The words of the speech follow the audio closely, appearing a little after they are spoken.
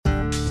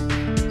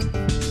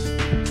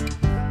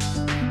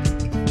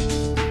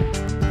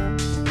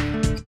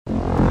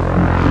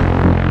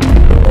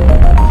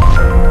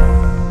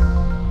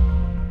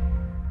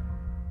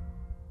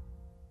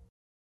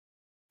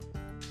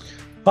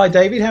Hi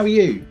David, how are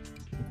you?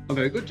 I'm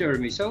very good,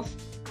 Jeremy. Yourself?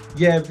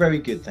 Yeah, very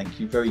good, thank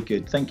you. Very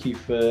good. Thank you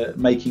for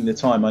making the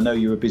time. I know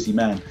you're a busy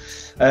man.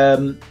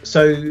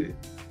 So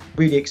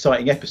really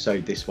exciting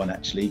episode this one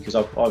actually, because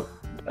I've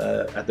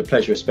had the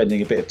pleasure of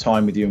spending a bit of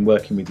time with you and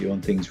working with you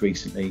on things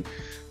recently.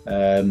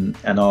 And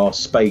our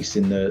space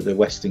in the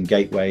Western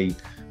Gateway,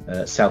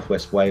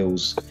 Southwest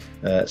Wales,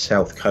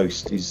 South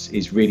Coast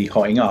is really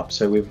hotting up.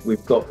 So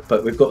we've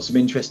got some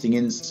interesting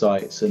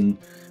insights and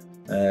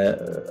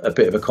a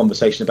bit of a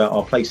conversation about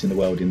our place in the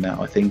world in that,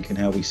 I think, and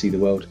how we see the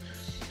world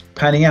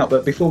panning out.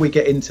 But before we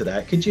get into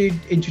that, could you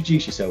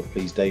introduce yourself,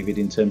 please, David,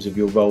 in terms of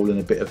your role and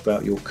a bit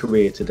about your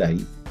career today?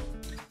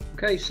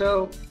 Okay,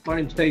 so my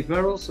name's David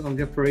Merrills. I'm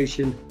the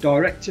Operation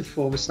Director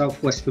for the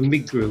Southwest for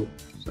MIG Group.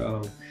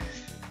 So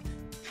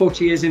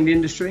 40 years in the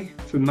industry,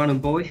 from man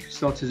and boy.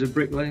 Started as a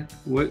bricklayer,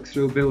 worked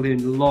through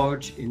building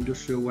large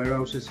industrial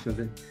warehouses for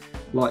the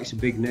likes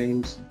of big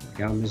names like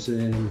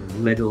Amazon,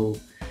 Lidl.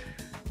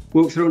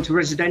 Worked through into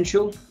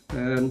residential,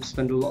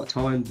 spent a lot of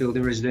time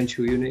building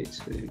residential units,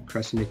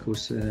 Crest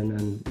Nicholson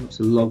and lots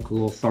of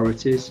local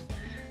authorities,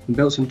 and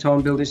built some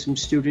time building some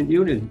student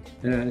unit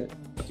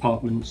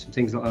apartments and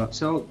things like that.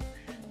 So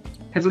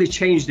heavily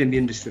changed in the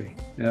industry,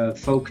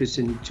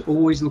 focusing,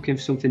 always looking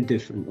for something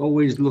different,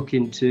 always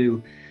looking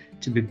to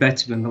be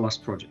better than the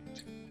last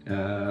project,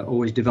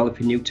 always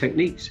developing new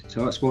techniques.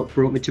 So that's what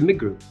brought me to MIG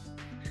Group.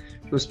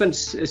 So I spent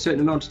a certain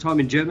amount of time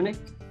in Germany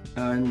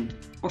and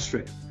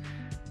Austria.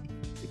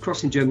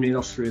 Across in Germany and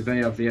Austria, they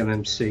have the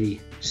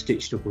MMC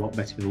stitched up a lot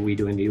better than we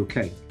do in the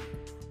UK.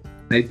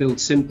 They build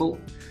simple,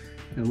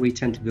 and we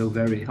tend to build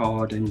very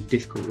hard and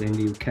difficultly in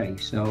the UK.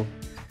 So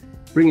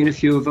bringing a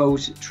few of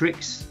those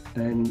tricks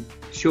and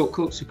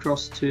shortcuts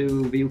across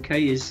to the UK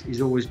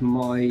is always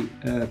my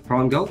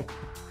prime goal.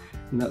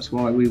 And that's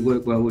why we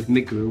work well with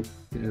MIG Group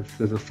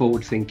for the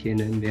forward thinking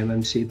and the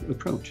MMC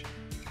approach.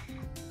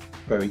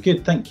 Very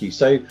good, thank you.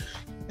 So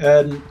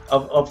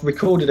I've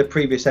recorded a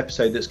previous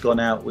episode that's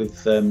gone out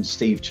with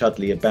Steve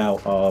Chudley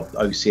about our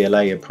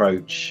OCLA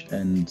approach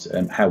and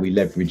how we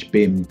leverage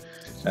BIM.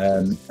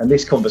 And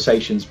this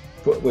conversation's,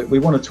 we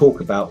want to talk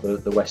about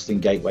the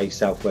Western Gateway,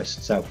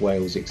 Southwest, South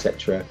Wales,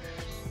 etc.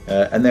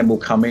 And then we'll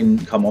come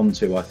on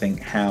to, I think,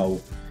 how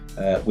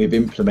we've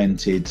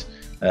implemented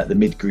the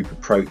MIG Group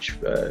approach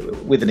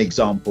with an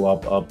example,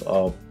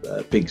 our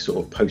big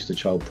sort of poster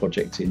child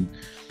project in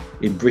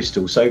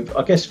Bristol. So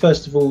I guess,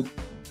 first of all,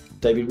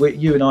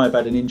 David, you and I have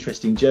had an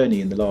interesting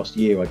journey in the last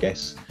year, I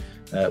guess,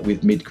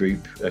 with MIG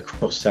Group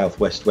across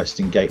Southwest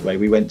Western Gateway.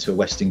 We went to a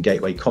Western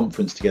Gateway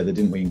conference together,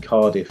 didn't we, in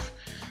Cardiff,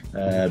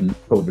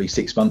 probably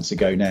 6 months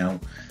ago now,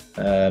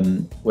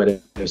 where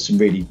there was some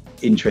really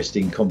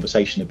interesting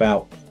conversation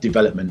about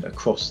development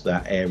across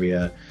that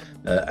area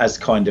as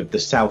kind of the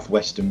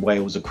Southwestern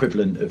Wales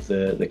equivalent of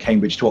the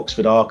Cambridge to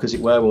Oxford Arc, as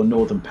it were, or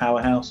Northern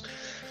Powerhouse.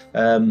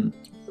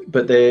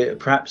 But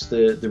perhaps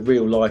the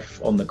real life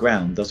on the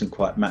ground doesn't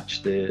quite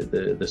match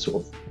the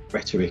sort of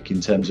rhetoric in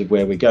terms of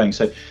where we're going.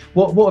 So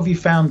what have you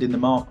found in the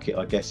market,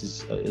 I guess,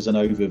 as an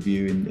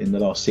overview in the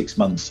last 6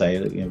 months, say?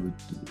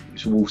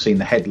 We've all seen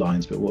the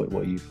headlines, but what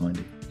are you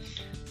finding?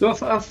 So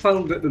I've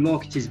found that the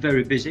market is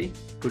very busy,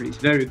 but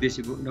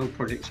no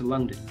projects are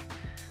landing,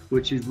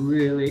 which has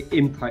really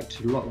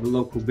impacted a lot of the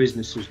local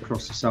businesses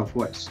across the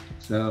Southwest.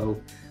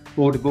 So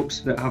order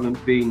books that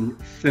haven't been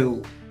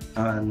filled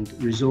and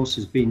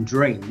resources being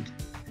drained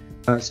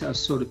has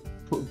sort of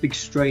put a big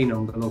strain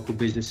on the local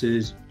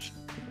businesses,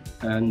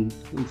 and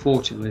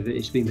unfortunately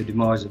it's been the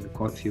demise of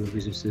quite a few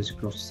businesses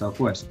across the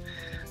Southwest.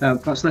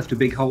 That's left a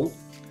big hole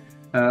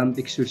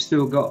because we've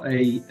still got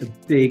a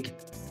big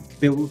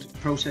build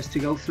process to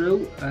go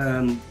through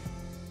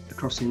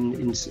across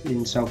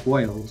in South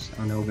Wales.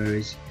 I know there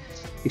is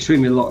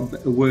extremely a lot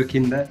of work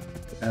in there,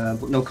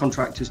 but no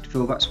contractors to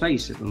fill that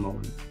space at the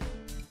moment.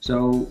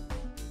 So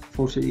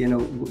fortunately,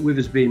 with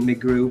us being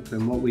MIG Group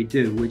and what we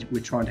do,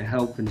 we're trying to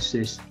help and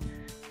assist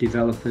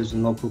developers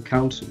and local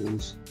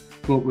councils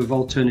come up with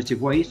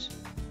alternative ways,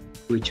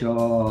 which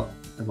are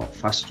a lot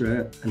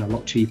faster and a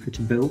lot cheaper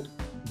to build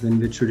than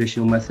the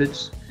traditional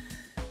methods.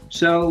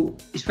 So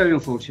it's very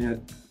unfortunate,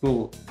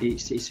 but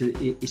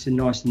it's a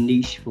nice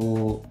niche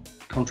for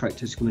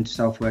contractors coming to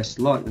Southwest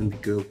like the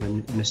MIG Group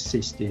and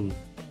assist in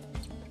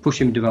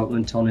pushing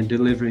development on and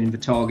delivering the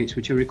targets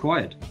which are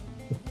required.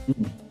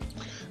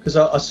 Because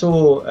I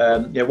saw,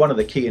 one of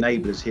the key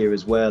enablers here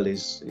as well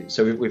is,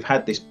 so we've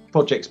had this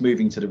projects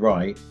moving to the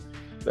right,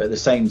 but at the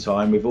same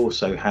time we've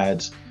also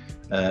had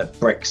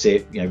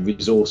Brexit,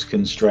 resource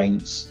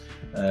constraints.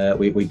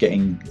 We're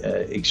getting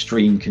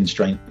extreme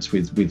constraints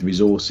with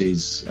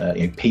resources,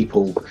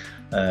 people,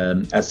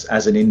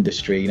 as an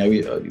industry.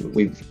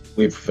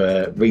 We've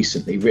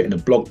recently written a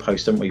blog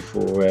post, haven't we,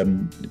 for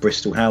the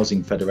Bristol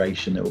Housing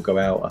Federation that will go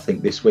out, I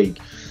think, this week,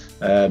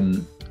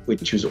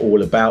 which was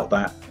all about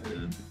that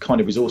kind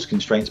of resource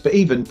constraints. But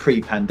even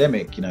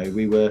pre-pandemic,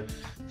 we were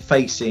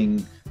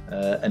facing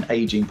an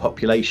aging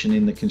population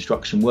in the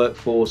construction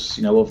workforce.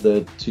 Of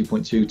the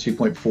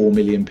 2.4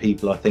 million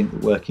people, I think,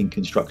 that work in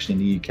construction in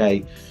the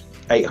UK,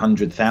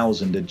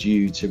 800,000 are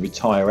due to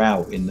retire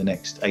out in the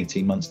next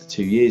 18 months to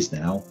 2 years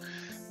now.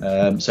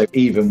 So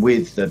even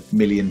with the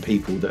million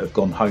people that have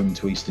gone home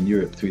to Eastern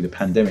Europe through the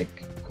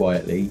pandemic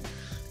quietly,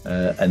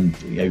 and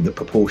the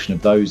proportion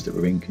of those that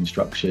were in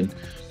construction,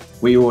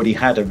 we already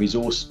had a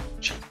resource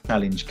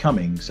challenge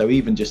coming. So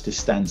even just to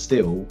stand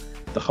still,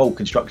 the whole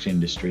construction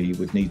industry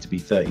would need to be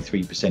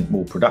 33%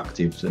 more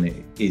productive than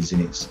it is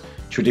in its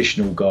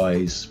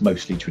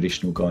mostly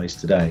traditional guys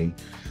today.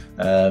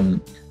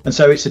 And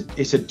so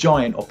it's a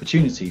giant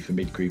opportunity for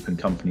mid-group and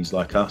companies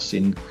like us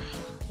in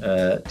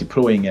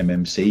deploying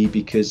MMC,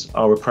 because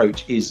our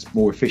approach is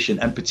more efficient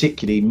and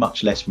particularly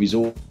much less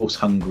resource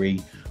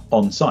hungry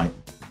on site.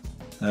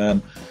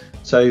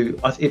 So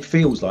it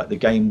feels like the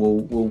game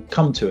will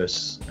come to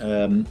us.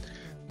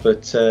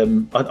 But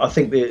I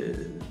think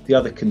the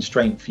other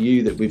constraint for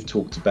you that we've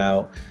talked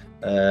about,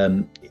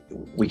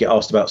 we get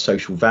asked about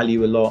social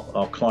value a lot.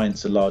 Our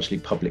clients are largely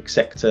public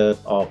sector,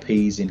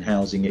 RPs in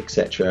housing,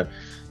 etc.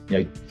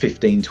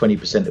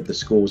 15-20% of the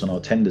scores on our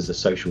tenders are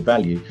social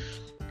value.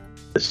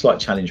 The slight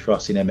challenge for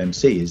us in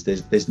MMC is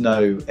there's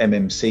no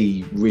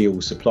MMC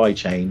real supply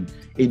chain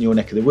in your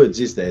neck of the woods,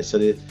 is there?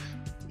 So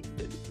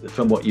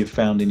from what you've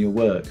found in your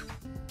work.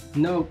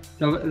 No,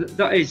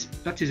 that is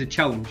a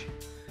challenge.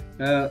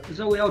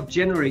 So we are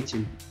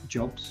generating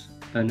jobs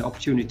and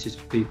opportunities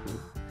for people,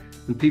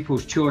 and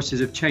people's choices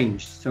have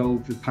changed.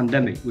 So the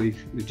pandemic,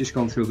 we've just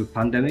gone through the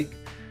pandemic,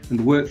 and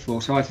the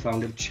workforce, I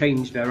found, have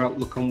changed their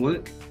outlook on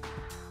work.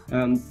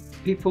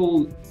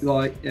 People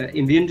like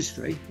in the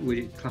industry,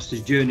 we're classed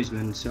as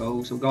journeymen,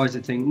 so guys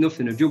that think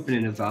nothing of jumping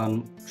in a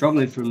van,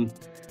 travelling from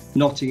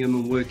Nottingham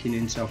and working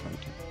in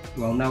Southampton.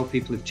 Well, now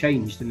people have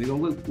changed, and we go,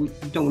 well, we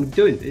don't want to be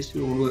doing this,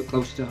 we want to work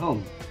closer to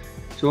home.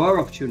 So our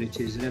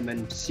opportunity as an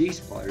MMC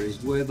supplier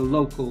is where the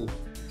local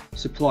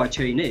supply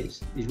chain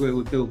is where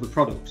we build the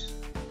products.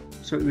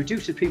 So it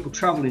reduces people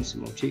travelling so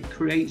much, it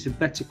creates a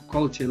better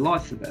quality of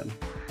life for them.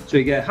 So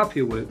you get a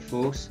happier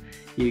workforce,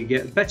 you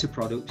get better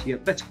products, you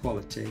get better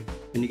quality,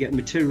 and you get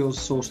materials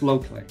sourced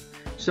locally.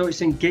 So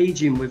it's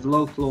engaging with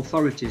local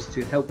authorities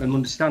to help them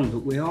understand that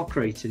we are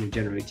creating and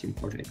generating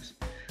projects.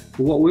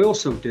 But what we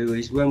also do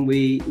is when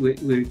we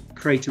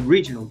create a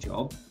regional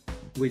job,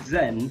 we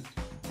then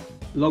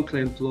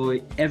locally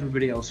employ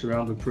everybody else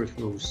around the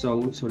peripherals.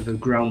 So sort of the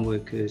ground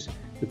workers,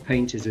 the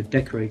painters, the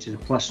decorators, the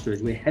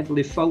plasterers. We're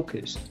heavily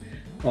focused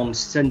on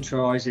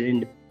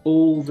centralising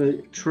all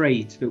the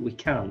trades that we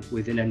can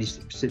within any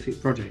specific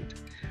project.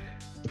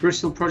 The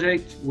Bristol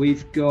project,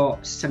 we've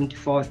got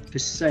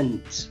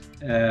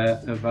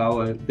 75% of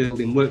our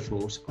building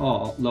workforce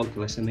are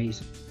local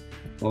SMEs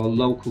or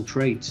local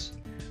trades.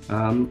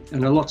 And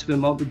a lot of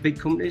them aren't the big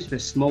companies, they're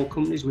small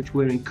companies, which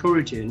we're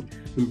encouraging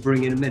and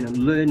bringing them in and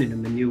learning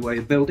them a new way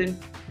of building.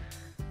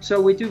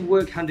 So we do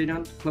work hand in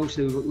hand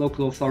closely with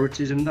local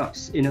authorities, and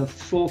that's in a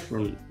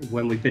forefront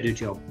when we bid a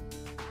job.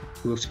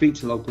 We'll speak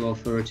to local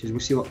authorities,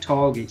 we'll see what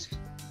targets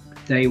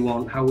they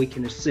want, how we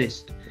can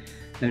assist,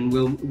 and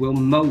we'll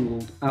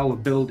mould our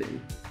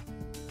building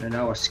and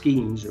our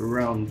schemes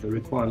around the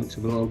requirements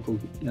of a local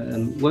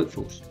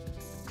workforce.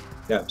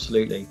 Yeah,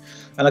 absolutely.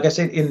 And like I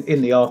said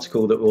in the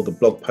article or the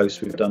blog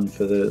post we've done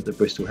for the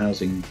Bristol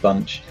Housing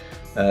Bunch,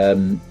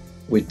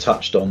 we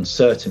touched on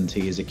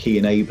certainty as a key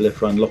enabler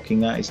for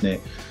unlocking that, isn't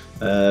it?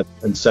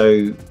 And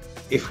so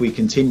if we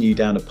continue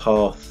down a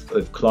path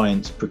of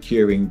clients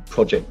procuring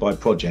project by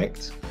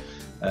project,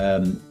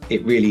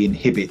 it really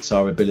inhibits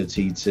our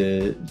ability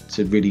to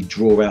really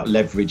draw out,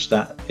 leverage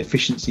that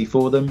efficiency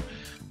for them.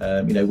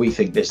 We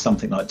think there's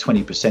something like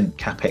 20%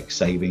 capex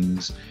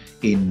savings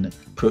in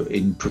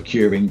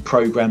procuring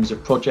programs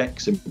of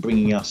projects and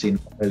bringing us in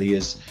early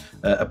as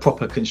a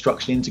proper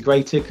construction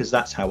integrator, because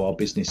that's how our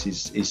business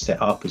is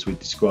set up, as we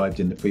described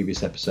in the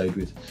previous episode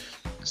with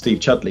Steve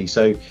Chudley.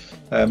 So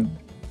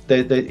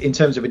in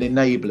terms of an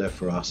enabler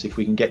for us, if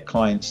we can get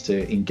clients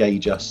to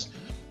engage us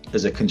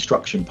as a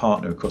construction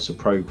partner across a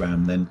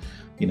program, then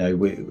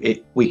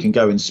we can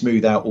go and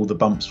smooth out all the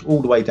bumps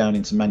all the way down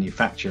into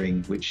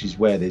manufacturing, which is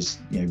where there's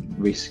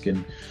risk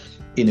and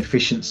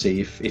inefficiency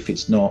if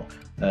it's not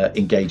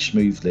engaged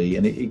smoothly,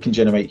 and it can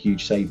generate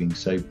huge savings.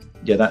 So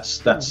yeah,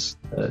 that's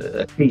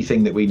a key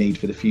thing that we need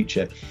for the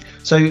future.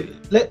 So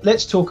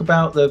let's talk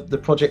about the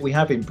project we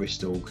have in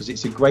Bristol, because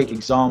it's a great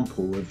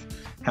example of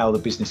how the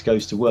business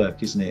goes to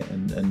work, isn't it,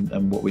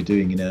 and what we're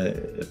doing in a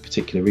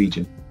particular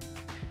region.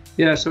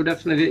 Yeah, so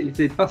definitely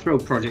the Bath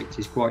Road project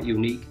is quite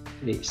unique.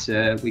 It's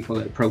we call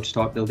it a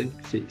prototype building.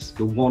 It's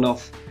the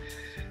one-off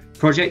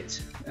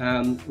project.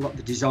 A lot of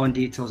the design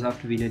details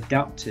have to be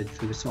adapted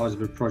for the size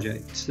of a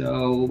project.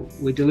 So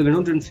we're delivering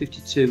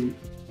 152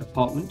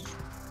 apartments,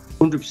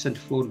 100%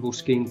 affordable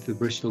scheme for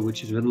Bristol,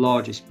 which is the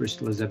largest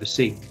Bristol has ever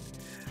seen,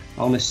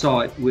 on a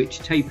site which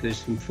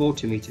tapers from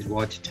 40 metres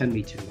wide to 10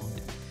 metres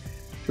wide.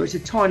 So it's a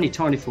tiny,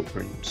 tiny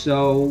footprint.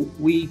 So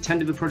we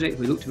tendered the project,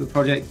 we looked at the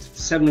project,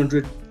 7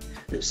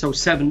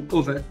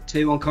 other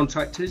tier 1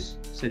 contractors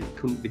said it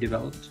couldn't be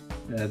developed.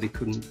 They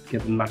couldn't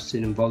get the mass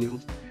in and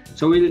volume.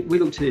 So we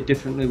looked at it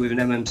differently with an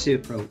MMC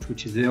approach,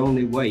 which is the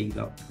only way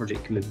that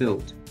project can be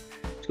built.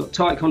 It's got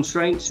tight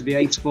constraints of the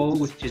A4,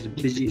 which is the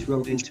busiest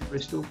road into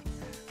Bristol,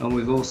 and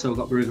we've also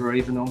got the River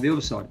Avon on the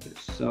other side of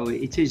us. So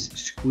it is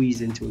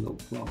squeezed into a little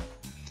plot.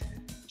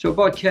 So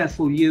by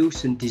careful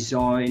use and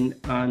design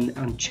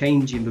and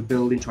changing the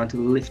building, trying to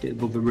lift it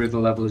above the river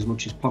level as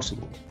much as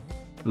possible,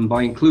 and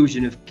by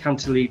inclusion of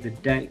cantilever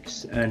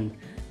decks and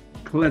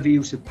clever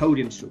use of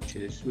podium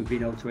structures, we've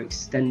been able to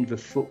extend the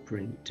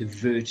footprint to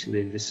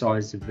virtually the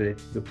size of the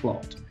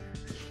plot.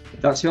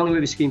 That's the only way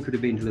the scheme could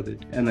have been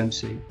delivered,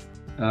 MMC.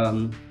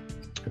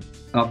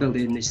 Our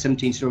building is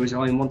 17 stories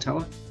high in one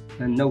tower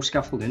and no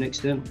scaffolding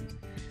externally.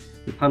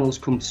 The panels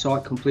come to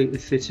site completely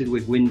fitted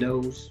with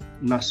windows,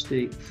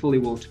 mastic, fully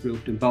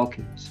waterproofed and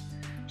balconies.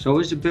 So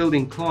as the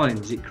building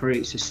climbs, it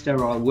creates a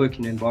sterile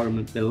working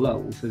environment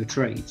below for the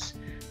trades,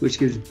 which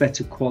gives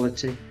better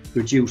quality,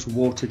 reduced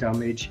water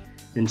damage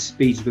and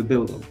speeds the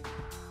build-up.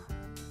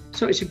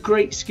 So it's a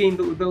great scheme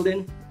that we're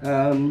building.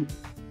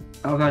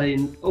 I've had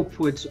in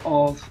upwards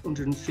of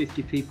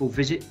 150 people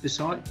visit the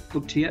site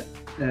up to yet,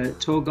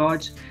 tour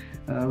guides.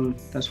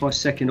 That's my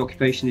second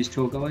occupation is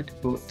tour guide,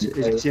 but as you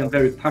can see, I'm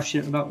very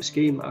passionate about the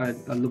scheme. I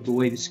love the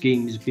way the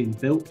scheme has been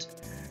built.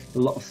 A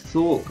lot of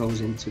thought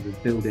goes into the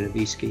building of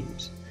these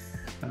schemes.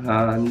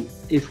 And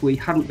if we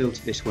hadn't built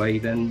it this way,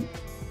 then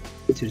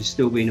it would have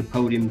still been a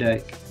podium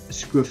deck, a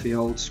scruffy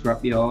old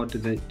scrapyard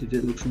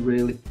that looks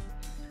really,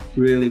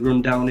 really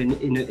run down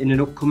in an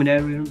upcoming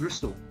area in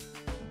Bristol.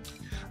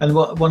 And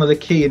one of the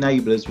key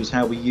enablers was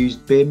how we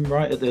used BIM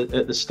right at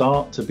the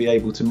start to be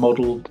able to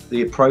model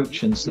the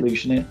approach and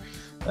solution it.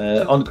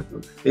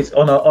 It's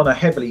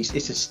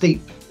a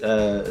steep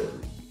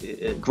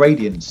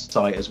gradient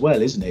site as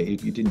well, isn't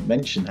it? You didn't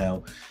mention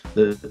how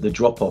the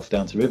drop off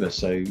down to river,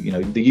 so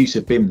the use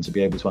of BIM to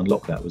be able to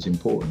unlock that was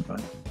important,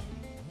 right?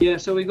 Yeah,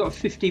 so we've got a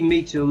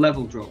 50-metre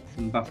level drop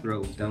from Bath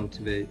Road down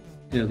to the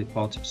early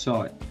part of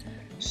site.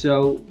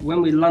 So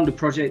when we land a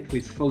project, we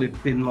fully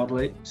BIM model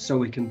it so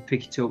we can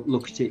pick it up,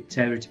 look at it,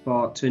 tear it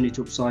apart, turn it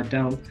upside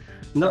down.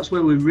 And that's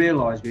where we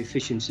realise the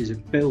efficiencies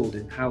of build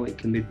and how it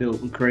can be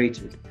built and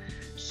created.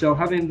 So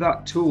having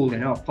that tool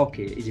in our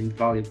pocket is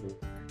invaluable.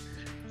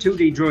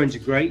 2D drawings are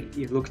great,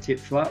 you look at it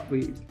flat,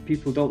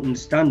 people don't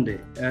understand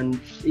it. And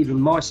even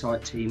my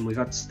site team, we've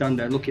had to stand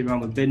there looking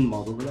around with BIM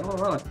model and all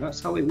right, that's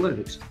how it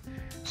works.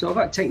 So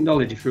that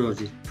technology for us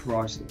is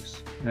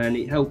priceless, and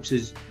it helps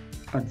us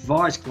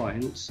advise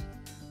clients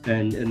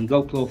and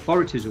local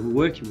authorities that we're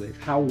working with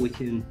how we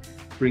can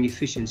bring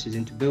efficiencies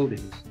into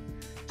buildings.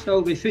 So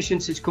the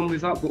efficiencies come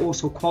with that, but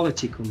also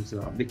quality comes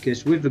with that,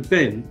 because with the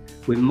BIM,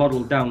 we're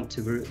modelled down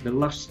to the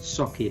last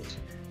socket,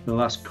 the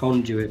last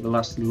conduit, the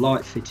last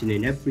light fitting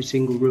in every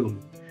single room.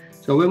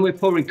 So when we're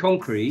pouring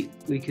concrete,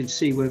 we can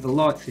see where the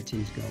light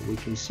fittings go, we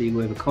can see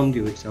where the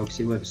conduits are, we can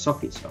see where the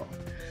sockets are,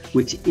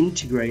 which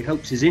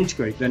helps us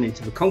integrate then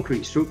into the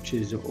concrete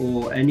structures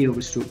or any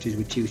other structures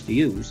we choose to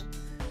use.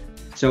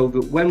 So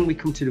that when we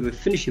come to the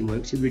finishing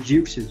works, it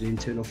reduces the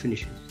internal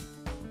finishes.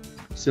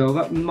 So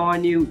that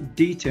minute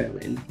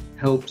detailing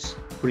helps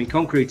putting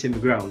concrete in the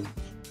ground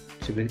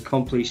to the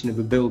completion of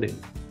a building.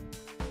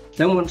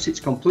 Then once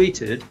it's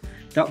completed,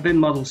 that BIM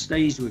model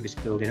stays with this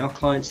building. Our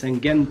clients then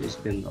get this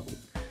BIM model.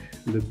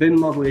 And the BIM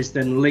model is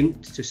then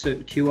linked to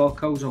certain QR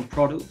codes on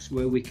products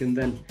where we can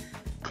then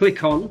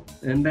click on,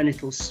 and then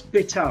it'll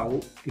spit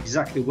out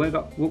exactly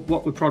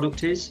what the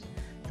product is,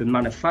 the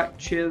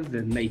manufacturer,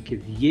 the make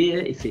of year,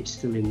 if it's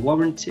still in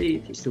warranty,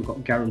 if it's still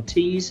got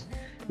guarantees,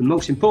 and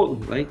most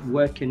importantly,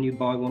 where can you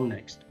buy one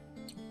next?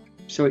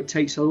 So it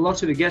takes a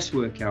lot of the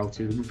guesswork out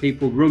of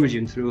people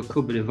rummaging through a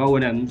cupboard of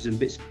O&Ms and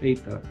bits of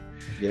paper.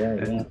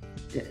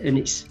 And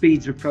it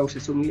speeds the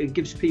process and it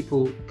gives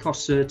people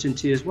cost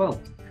certainty as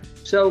well.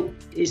 So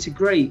it's a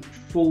great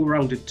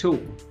full-rounded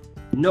tool,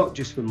 not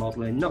just for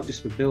modelling, not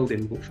just for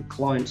building, but for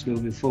clients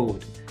moving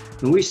forward.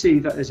 And we see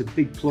that as a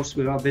big plus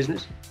with our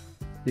business,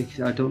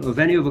 because I don't know of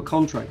any other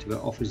contractor that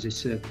offers this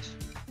service.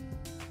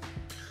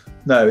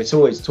 No, it's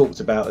always talked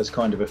about as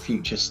kind of a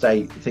future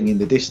state thing in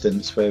the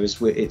distance,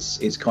 whereas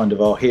it's kind of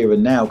our here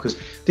and now. Because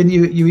didn't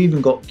you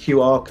even got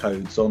QR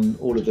codes on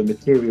all of the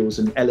materials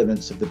and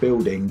elements of the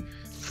building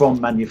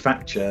from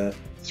manufacture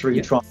through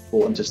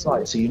transport onto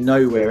site, so you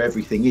know where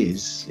everything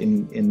is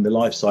in the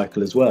life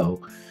cycle as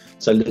well.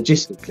 So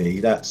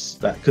logistically, that's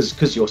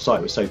because your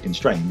site was so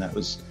constrained, that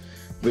was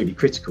really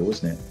critical,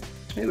 wasn't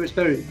it? It was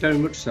very, very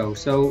much so.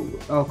 So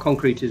our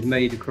concrete is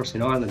made across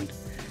in Ireland,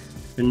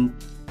 and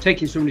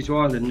taking somebody to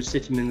Ireland and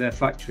sitting in their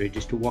factory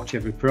just to watch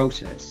every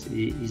process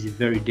is a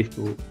very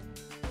difficult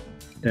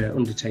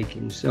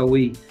undertaking. So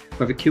we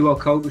have a QR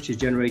code which is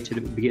generated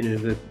at the beginning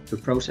of the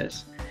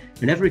process,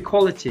 and every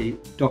quality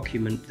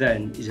document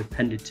then is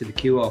appended to the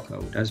QR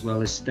code, as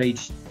well as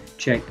stage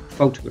check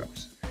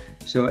photographs.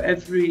 So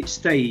every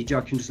stage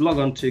I can just log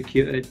on to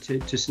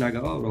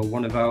Snagger or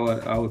one of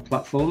our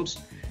platforms,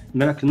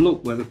 and then I can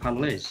look where the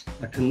panel is.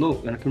 I can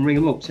look and I can ring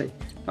them up, say,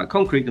 that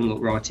concrete doesn't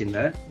look right in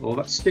there, or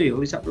that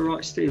steel, is that the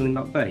right steel in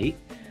that bay?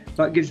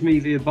 That gives me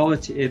the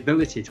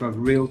ability to have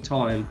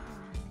real-time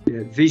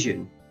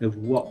vision of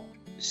what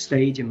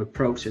stage in the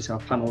process our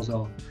panels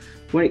are.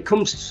 When it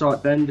comes to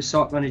site, then the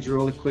site manager are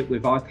all equipped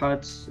with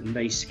iPads, and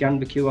they scan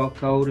the QR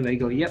code and they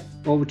go, yep,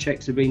 all the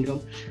checks have been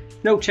done.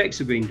 No checks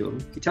have been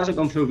done, it hasn't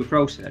gone through the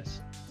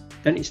process,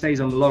 then it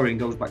stays on the lorry and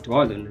goes back to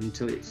Ireland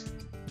until it's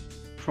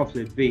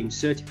properly being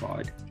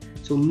certified.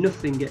 So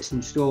nothing gets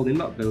installed in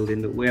that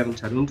building that we haven't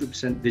had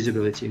 100%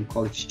 visibility and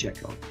quality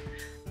check on,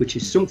 which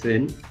is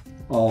something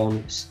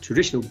on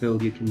traditional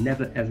build you can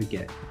never ever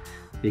get.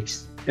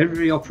 Because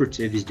every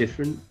operative is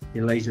different.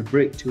 He lays a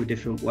brick to a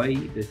different way,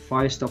 the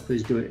fire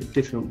stoppers do it a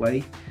different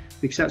way,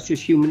 because that's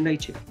just human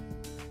nature.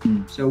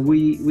 So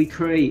we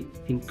create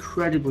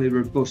incredibly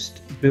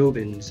robust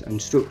buildings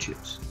and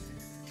structures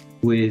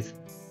with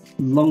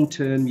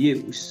long-term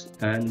use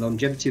and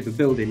longevity of the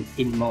building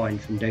in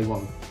mind from day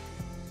one.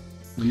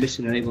 And this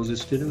enables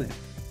us to do it.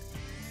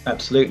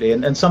 Absolutely,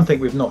 and something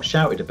we've not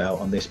shouted about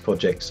on this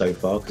project so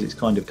far, because it's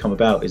kind of come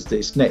about, is that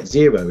it's net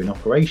zero in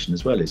operation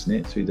as well, isn't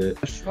it? Through the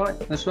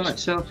That's right.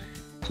 So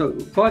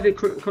by the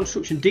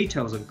construction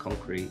details of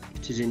concrete,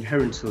 it is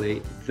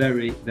inherently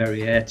very,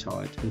 very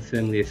airtight and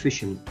thermally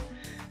efficient.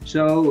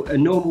 So a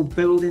normal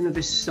building of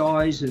this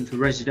size, and for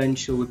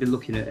residential, we'd be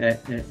looking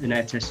at an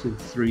air test of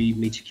 3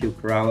 metre cube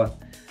per hour,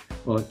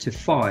 or to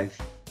 5.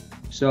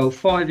 So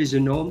 5 is a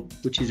norm,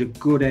 which is a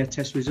good air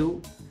test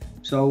result.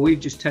 So we've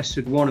just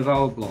tested one of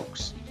our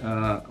blocks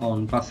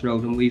on Bath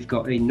Road, and we've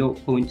got a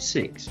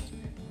 0.6.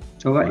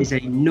 So that is a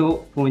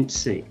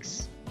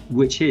 0.6,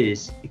 which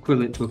is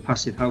equivalent to a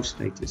passive house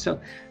status.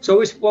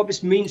 So what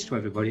this means to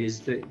everybody is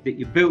that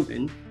your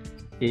building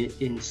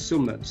in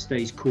summer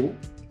stays cool,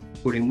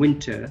 but in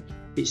winter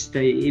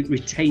it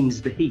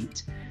retains the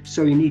heat.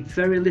 So you need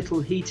very little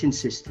heating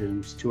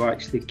systems to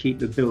actually keep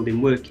the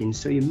building working.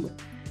 So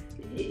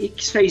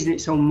it stays in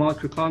its own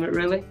microclimate,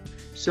 really.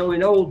 So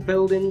in old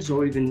buildings,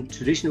 or even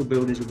traditional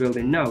buildings we're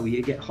building now,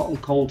 you get hot and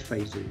cold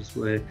phases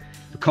where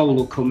the cold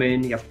will come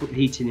in, you have to put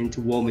heating in to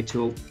warm it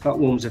up, that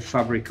warms the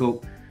fabric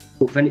up,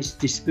 but then it's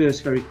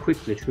dispersed very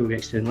quickly through the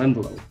external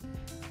envelope.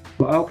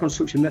 But our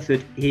construction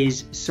method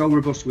is so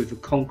robust with the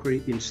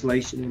concrete, the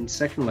insulation and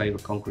second layer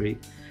of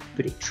concrete,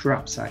 but it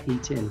traps that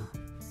heat in.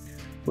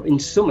 But in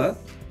summer,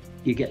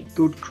 you get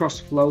good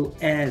cross-flow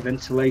air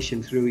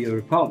ventilation through your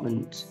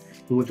apartment,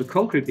 and with the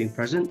concrete being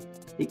present,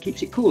 it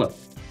keeps it cooler.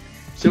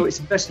 So it's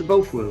the best of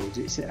both worlds.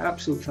 It's an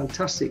absolute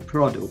fantastic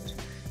product,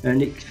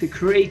 and for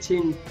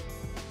creating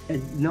a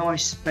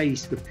nice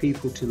space for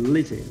people to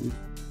live in,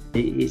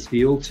 it's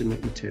the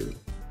ultimate material.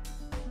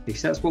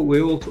 Because that's what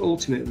we're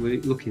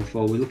ultimately looking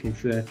for. We're looking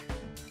for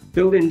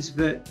buildings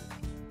that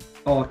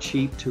are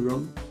cheap to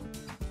run,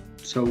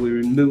 so we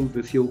remove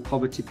the fuel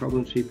poverty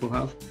problems people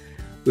have.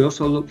 We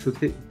also look for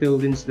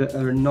buildings that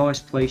are a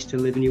nice place to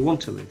live and you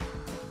want to live.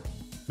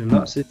 And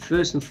that's it,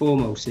 first and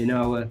foremost in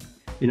our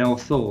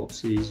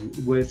thoughts, is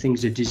where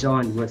things are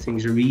designed, where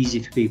things are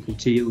easy for people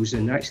to use,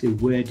 and actually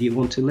where do you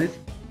want to live,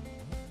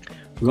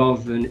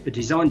 rather than a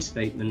design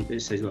statement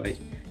that says, right,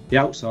 the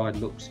outside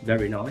looks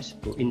very nice,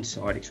 but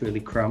inside it's really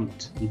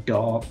cramped and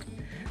dark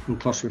and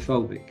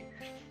claustrophobic.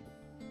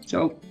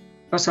 So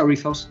that's our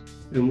ethos,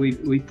 and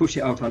we push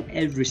it out on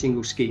every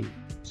single scheme.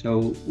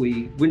 So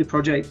we win a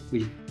project,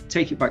 we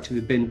take it back to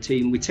the BIM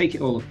team, we take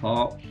it all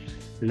apart,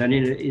 and then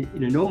in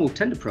a normal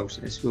tender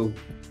process, we'll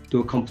do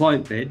a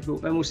compliant bid,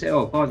 but then we'll say,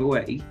 oh, by the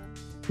way,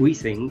 we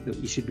think that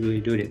you should be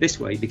doing it this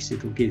way because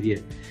it'll give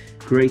you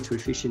greater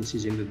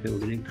efficiencies in the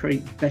building and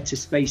create better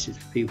spaces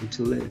for people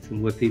to live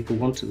and where people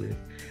want to live,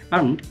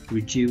 and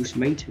reduce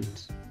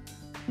maintenance.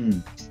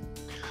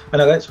 I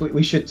know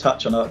we should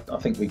touch on, I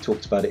think we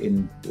talked about it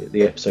in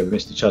the episode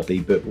with Mr. Chudley,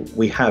 but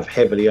we have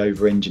heavily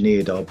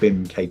over-engineered our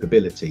BIM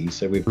capabilities.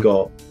 So we've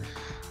got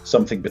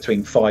something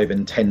between 5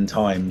 and 10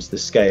 times the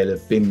scale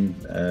of BIM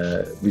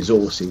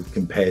resources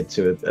compared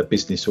to a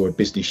business or a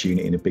business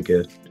unit in a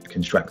bigger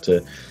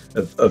constructor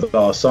of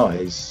our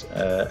size,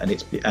 and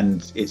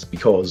it's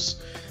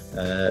because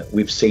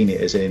we've seen it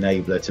as an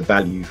enabler to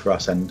value for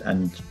us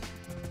and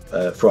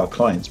for our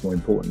clients, more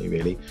importantly,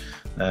 really.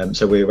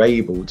 So we're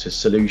able to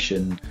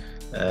solution,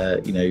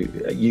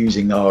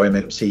 using our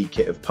MMC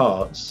kit of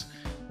parts,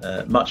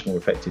 much more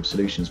effective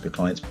solutions for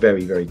clients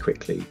very, very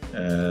quickly,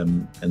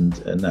 and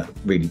that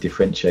really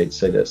differentiates.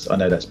 So I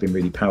know that's been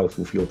really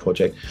powerful for your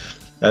project.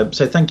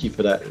 So thank you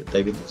for that,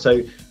 David.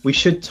 So we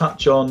should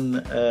touch on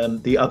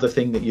the other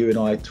thing that you and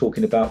I are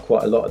talking about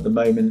quite a lot at the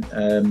moment,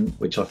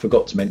 which I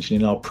forgot to mention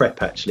in our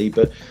prep actually,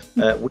 but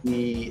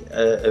we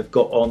have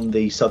got on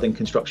the Southern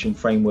Construction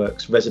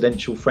Framework's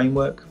residential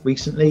framework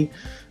recently,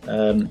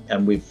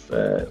 and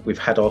we've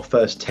had our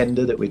first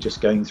tender that we're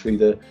just going through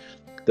the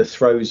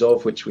throes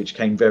of, which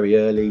came very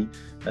early.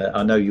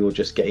 I know you're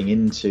just getting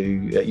into,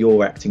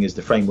 you're acting as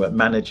the framework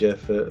manager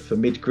for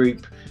Mid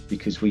Group,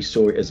 because we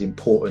saw it as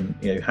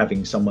important,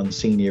 having someone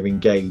senior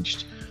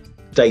engaged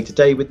day to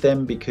day with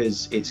them,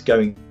 because it's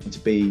going to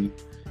be,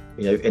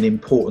 an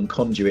important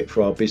conduit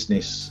for our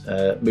business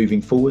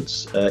moving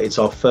forwards. It's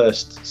our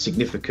first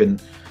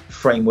significant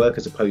framework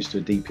as opposed to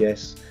a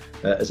DPS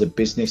as a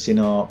business in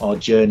our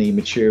journey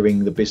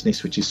maturing the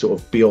business, which is sort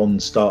of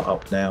beyond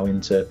startup now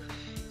into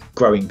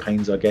growing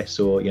pains, I guess,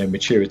 or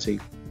maturity.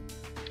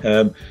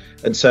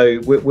 And so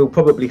we'll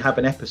probably have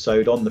an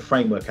episode on the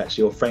framework,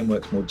 actually, or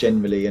frameworks more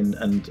generally,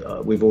 and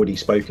we've already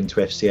spoken to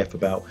FCF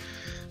about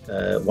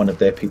one of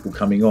their people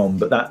coming on,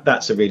 but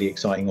that's a really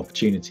exciting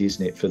opportunity,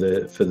 isn't it, for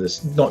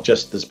the not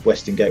just the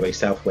Western Gateway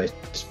Southwest,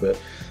 but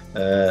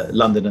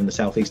London and the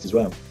Southeast as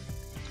well.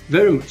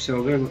 Very much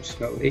so.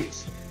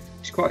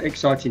 It's quite an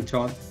exciting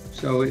time.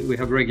 So we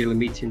have regular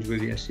meetings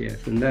with the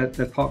SCF, and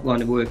their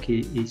pipeline of work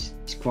is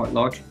quite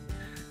large.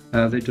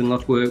 They've done a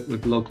lot of work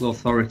with local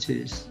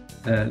authorities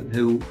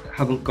who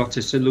haven't got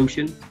a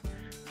solution.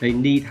 They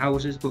need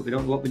houses, but they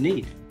don't know what we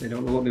need. They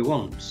don't know what we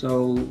want.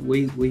 So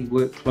we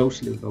work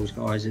closely with those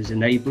guys as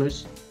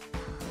enablers,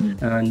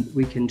 and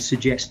we can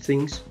suggest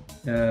things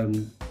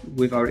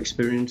with our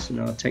experience and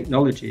our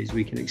technologies.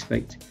 We can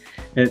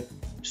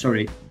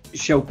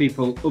show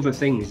people other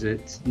things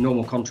that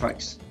normal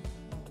contracts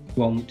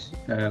won't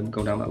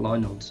go down that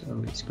line on. So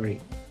it's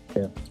great.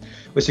 Yeah,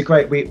 well, it's a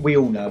great. We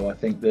all know, I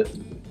think, that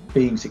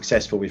being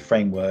successful with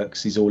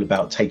frameworks is all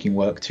about taking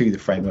work to the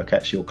framework,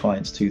 actually, or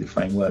clients to the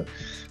framework.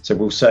 So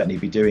we'll certainly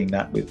be doing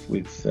that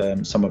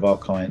with some of our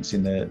clients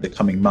in the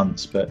coming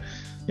months. But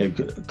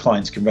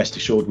clients can rest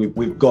assured,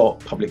 we've got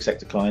public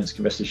sector clients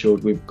can rest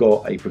assured we've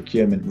got a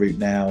procurement route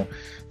now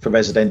for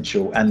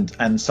residential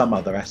and some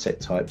other asset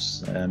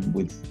types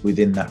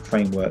within that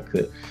framework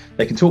that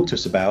they can talk to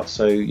us about.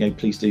 So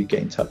please do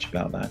get in touch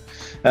about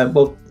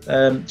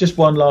that. Just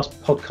one last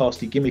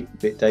podcasty gimmick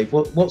bit, Dave.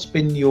 What's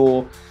been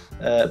your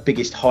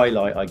biggest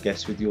highlight, I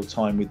guess, with your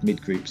time with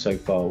Midgroup so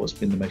far? What's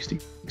been the most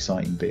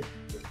exciting bit?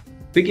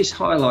 Biggest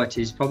highlight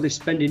is probably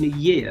spending a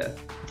year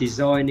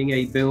designing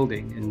a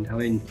building and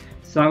having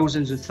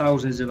thousands and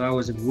thousands of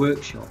hours of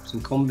workshops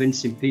and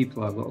convincing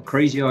people I've got a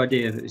crazy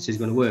idea that this is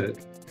going to work,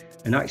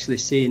 and actually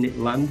seeing it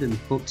land and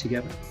put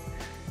together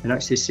and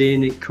actually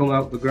seeing it come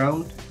out the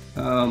ground.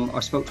 I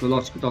spoke to a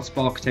lot of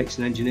architects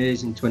and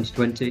engineers in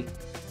 2020,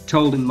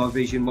 told them my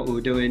vision, what we were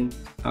doing.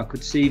 I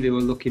could see they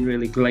were looking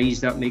really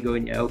glazed at me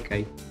going, yeah,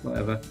 okay,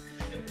 whatever.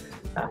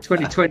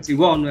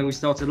 2021, when we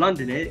started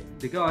landing it,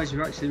 the guys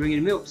were actually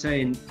ringing me up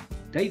saying,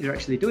 Dave, you're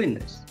actually doing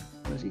this.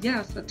 I said,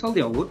 yeah, I told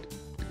you I would.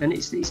 And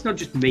it's not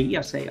just me,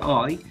 I say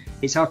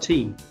it's our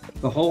team.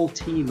 The whole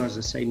team has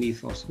the same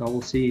ethos. The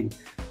whole team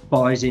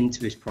buys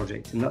into this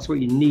project. And that's what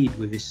you need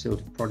with this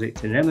sort of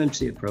project. An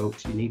MMC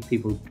approach, you need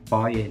people to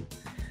buy in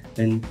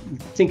and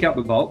think out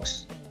the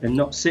box and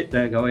not sit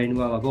there going,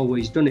 well, I've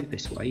always done it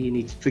this way. You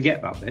need to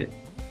forget that bit.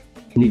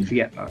 You need to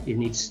forget that. You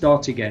need to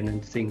start again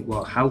and think,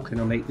 well, how can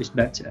I make this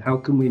better? How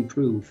can we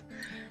improve?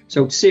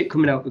 So to see it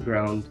coming out the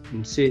ground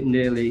and see it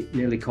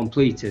nearly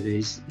completed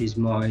is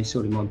my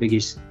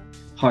biggest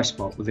high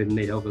spot within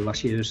Mid over the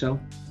last year or so.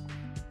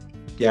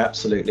 Yeah,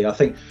 absolutely. I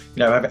think,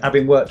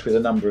 having worked with a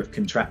number of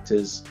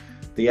contractors,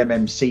 the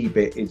MMC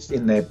bit is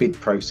in their bid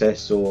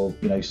process or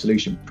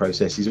solution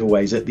process is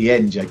always at the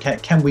end.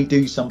 Can we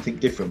do something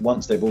different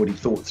once they've already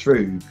thought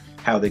through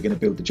how they're going to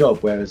build the job?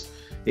 Whereas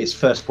its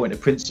first point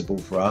of principle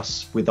for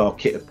us with our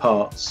kit of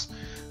parts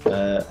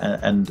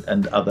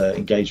and other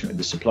engagement with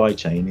the supply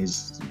chain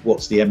is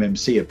what's the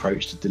MMC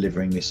approach to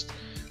delivering this,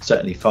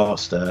 certainly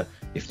faster,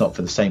 if not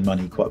for the same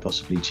money, quite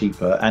possibly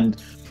cheaper.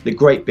 And the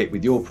great bit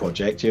with your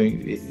project,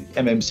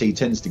 MMC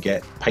tends to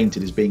get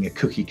painted as being a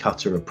cookie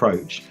cutter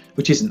approach,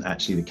 which isn't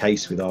actually the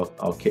case with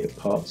our kit of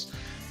parts.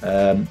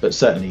 But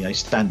certainly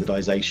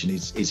standardization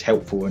is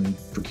helpful, and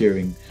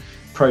procuring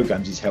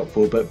programs is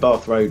helpful. But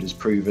Bath Road has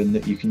proven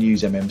that you can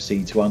use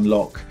MMC to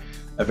unlock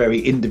a very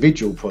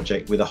individual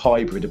project with a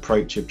hybrid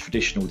approach of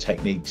traditional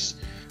techniques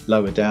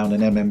lower down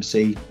and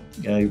MMC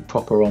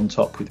proper on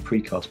top with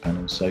precast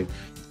panels. So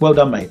well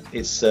done, mate.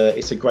 It's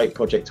a great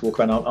project to walk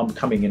around. I'm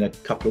coming in a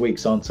couple of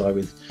weeks, aren't I,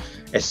 with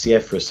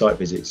SCF for a site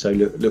visit, so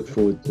look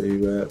forward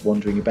to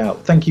wandering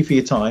about. Thank you for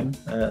your time.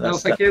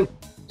 Thank you.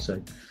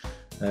 So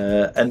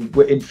and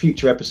in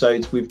future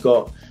episodes we've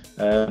got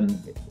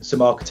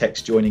some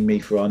architects joining me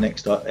for our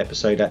next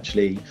episode,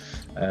 actually,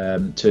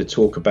 to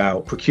talk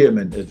about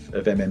procurement of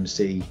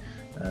MMC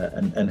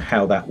and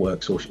how that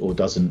works or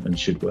doesn't and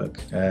should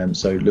work.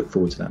 So look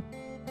forward to that.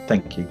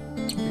 Thank you.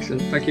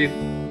 Excellent. Thank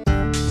you.